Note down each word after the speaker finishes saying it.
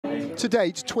To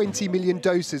date, 20 million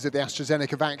doses of the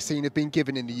AstraZeneca vaccine have been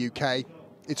given in the UK.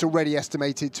 It's already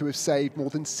estimated to have saved more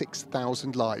than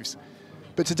 6,000 lives.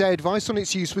 But today, advice on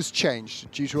its use was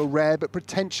changed due to a rare but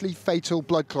potentially fatal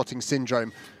blood clotting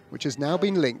syndrome, which has now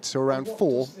been linked to around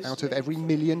 4 out of every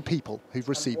million people who've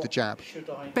received the jab.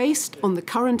 Based on the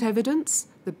current evidence,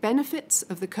 the benefits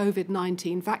of the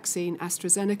COVID-19 vaccine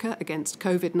AstraZeneca against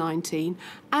COVID-19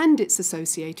 and its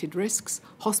associated risks,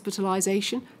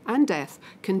 hospitalisation and death,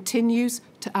 continues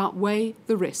to outweigh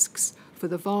the risks for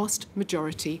the vast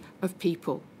majority of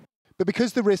people. But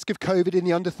because the risk of COVID in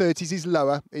the under-30s is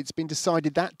lower, it's been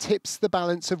decided that tips the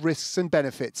balance of risks and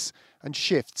benefits and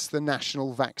shifts the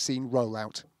national vaccine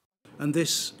rollout. And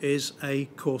this is a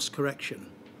course correction.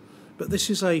 But this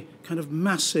is a kind of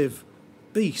massive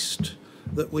beast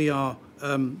that we are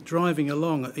driving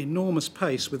along at enormous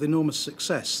pace with enormous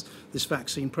success, this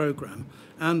vaccine programme.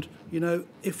 And, you know,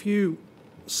 if you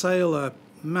sail a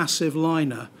massive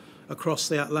liner across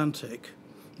the Atlantic,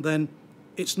 then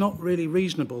it's not really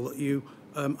reasonable that you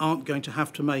aren't going to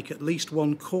have to make at least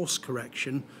one course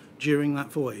correction during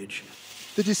that voyage.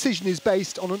 The decision is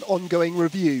based on an ongoing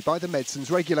review by the medicines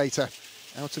regulator.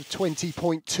 Out of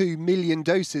 20.2 million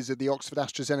doses of the Oxford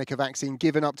AstraZeneca vaccine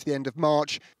given up to the end of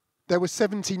March, there were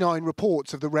 79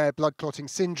 reports of the rare blood clotting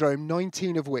syndrome,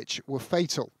 19 of which were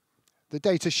fatal. The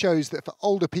data shows that for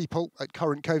older people at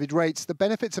current COVID rates, the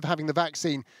benefits of having the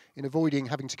vaccine in avoiding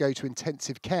having to go to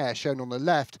intensive care, shown on the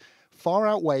left, far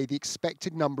outweigh the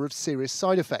expected number of serious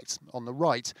side effects on the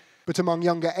right. But among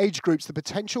younger age groups, the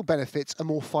potential benefits are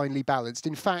more finely balanced.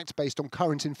 In fact, based on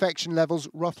current infection levels,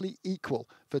 roughly equal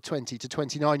for 20 to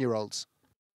 29-year-olds.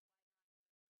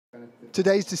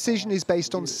 Today's decision is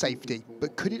based on safety,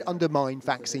 but could it undermine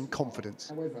vaccine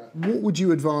confidence? What would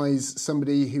you advise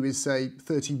somebody who is, say,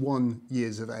 31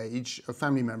 years of age, a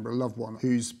family member, a loved one,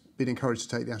 who's been encouraged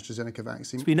to take the AstraZeneca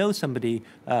vaccine? We know somebody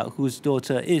whose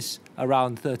daughter is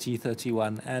around 30,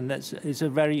 31, and it's a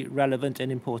very relevant and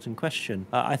important question.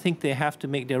 I think they have to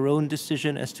make their own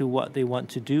decision as to what they want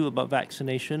to do about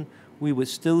vaccination. We would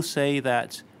still say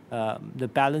that the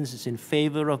balance is in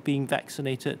favour of being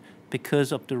vaccinated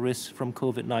because of the risks from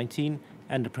COVID-19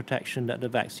 and the protection that the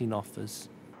vaccine offers.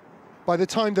 By the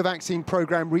time the vaccine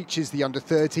programme reaches the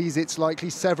under-30s, it's likely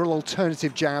several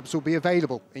alternative jabs will be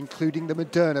available, including the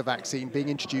Moderna vaccine being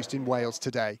introduced in Wales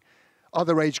today.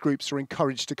 Other age groups are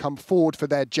encouraged to come forward for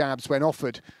their jabs when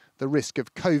offered. The risk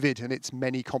of COVID and its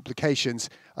many complications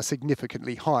are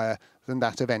significantly higher than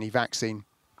that of any vaccine.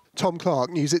 Tom Clark,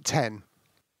 News at 10.